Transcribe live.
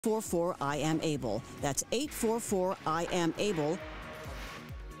844 I am able. That's 844 I am able.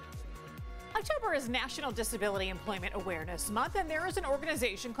 October is National Disability Employment Awareness Month, and there is an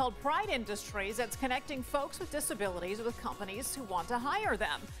organization called Pride Industries that's connecting folks with disabilities with companies who want to hire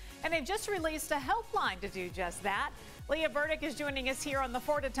them. And they've just released a helpline to do just that. Leah Burdick is joining us here on The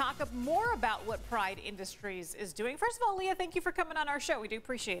Four to talk more about what Pride Industries is doing. First of all, Leah, thank you for coming on our show. We do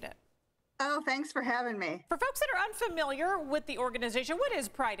appreciate it. Oh, thanks for having me. For folks that are unfamiliar with the organization, what is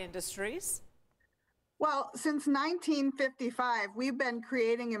Pride Industries? Well, since 1955, we've been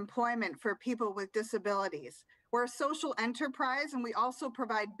creating employment for people with disabilities. We're a social enterprise, and we also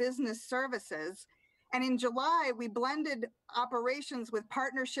provide business services. And in July, we blended operations with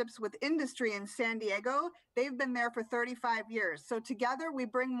partnerships with industry in San Diego. They've been there for 35 years. So together, we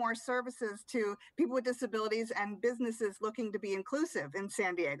bring more services to people with disabilities and businesses looking to be inclusive in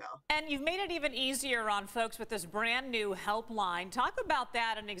San Diego. And you've made it even easier on folks with this brand new helpline. Talk about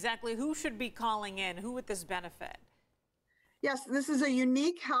that and exactly who should be calling in, who would this benefit? Yes, this is a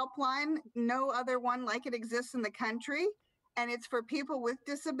unique helpline. No other one like it exists in the country. And it's for people with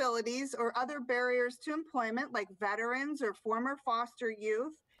disabilities or other barriers to employment, like veterans or former foster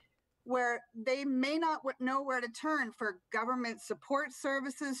youth, where they may not know where to turn for government support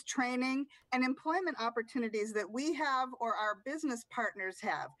services, training, and employment opportunities that we have or our business partners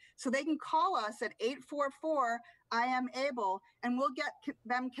have. So they can call us at 844 I am able, and we'll get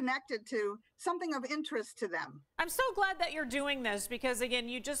them connected to something of interest to them. I'm so glad that you're doing this because, again,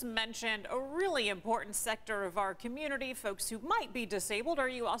 you just mentioned a really important sector of our community, folks who might be disabled, or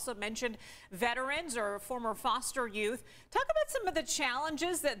you also mentioned veterans or former foster youth. Talk about some of the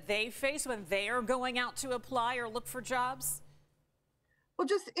challenges that they face when they are going out to apply or look for jobs. Well,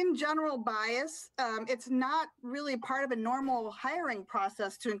 just in general bias, it's not really part of a normal hiring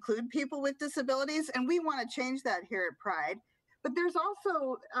process to include people with disabilities, and we want to change that here at Pride. But there's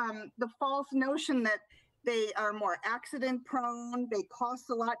also the false notion that they are more accident prone, they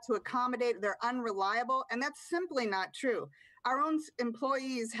cost a lot to accommodate, they're unreliable, and that's simply not true. Our own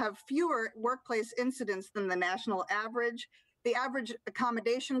employees have fewer workplace incidents than the national average. The average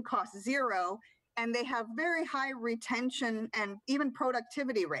accommodation costs $0, and they have very high retention and even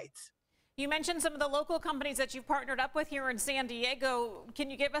productivity rates. You mentioned some of the local companies that you've partnered up with here in San Diego. Can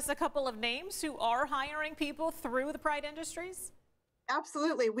you give us a couple of names who are hiring people through the Pride Industries?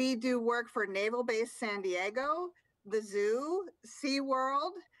 Absolutely. We do work for Naval Base San Diego, the Zoo,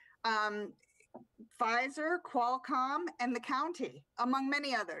 SeaWorld, Pfizer, Qualcomm, and the county, among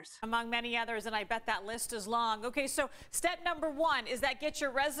many others. Among many others, and I bet that list is long. Okay, so step number one, is that get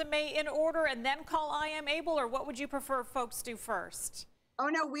your resume in order and then call I am able, or what would you prefer folks do first? Oh,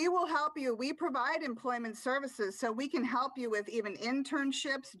 no, we will help you. We provide employment services, so we can help you with even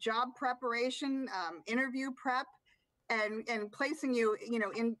internships, job preparation, interview prep, and placing you,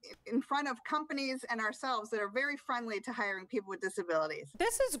 in front of companies and ourselves that are very friendly to hiring people with disabilities.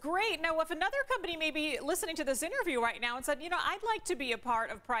 This is great. Now, if another company may be listening to this interview right now and said, I'd like to be a part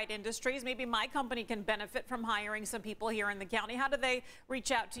of Pride Industries, maybe my company can benefit from hiring some people here in the county, how do they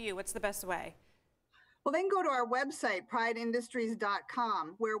reach out to you? What's the best way? Well, then go to our website,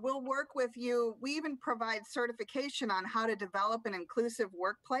 prideindustries.com, where we'll work with you. We even provide certification on how to develop an inclusive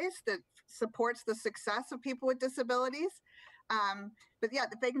workplace that supports the success of people with disabilities. But yeah,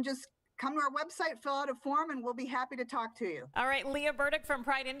 if they can just come to our website, fill out a form, and we'll be happy to talk to you. All right, Leah Burdick from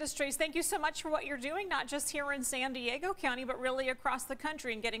Pride Industries, thank you so much for what you're doing, not just here in San Diego County, but really across the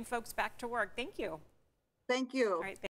country and getting folks back to work. Thank you. Thank you. All right.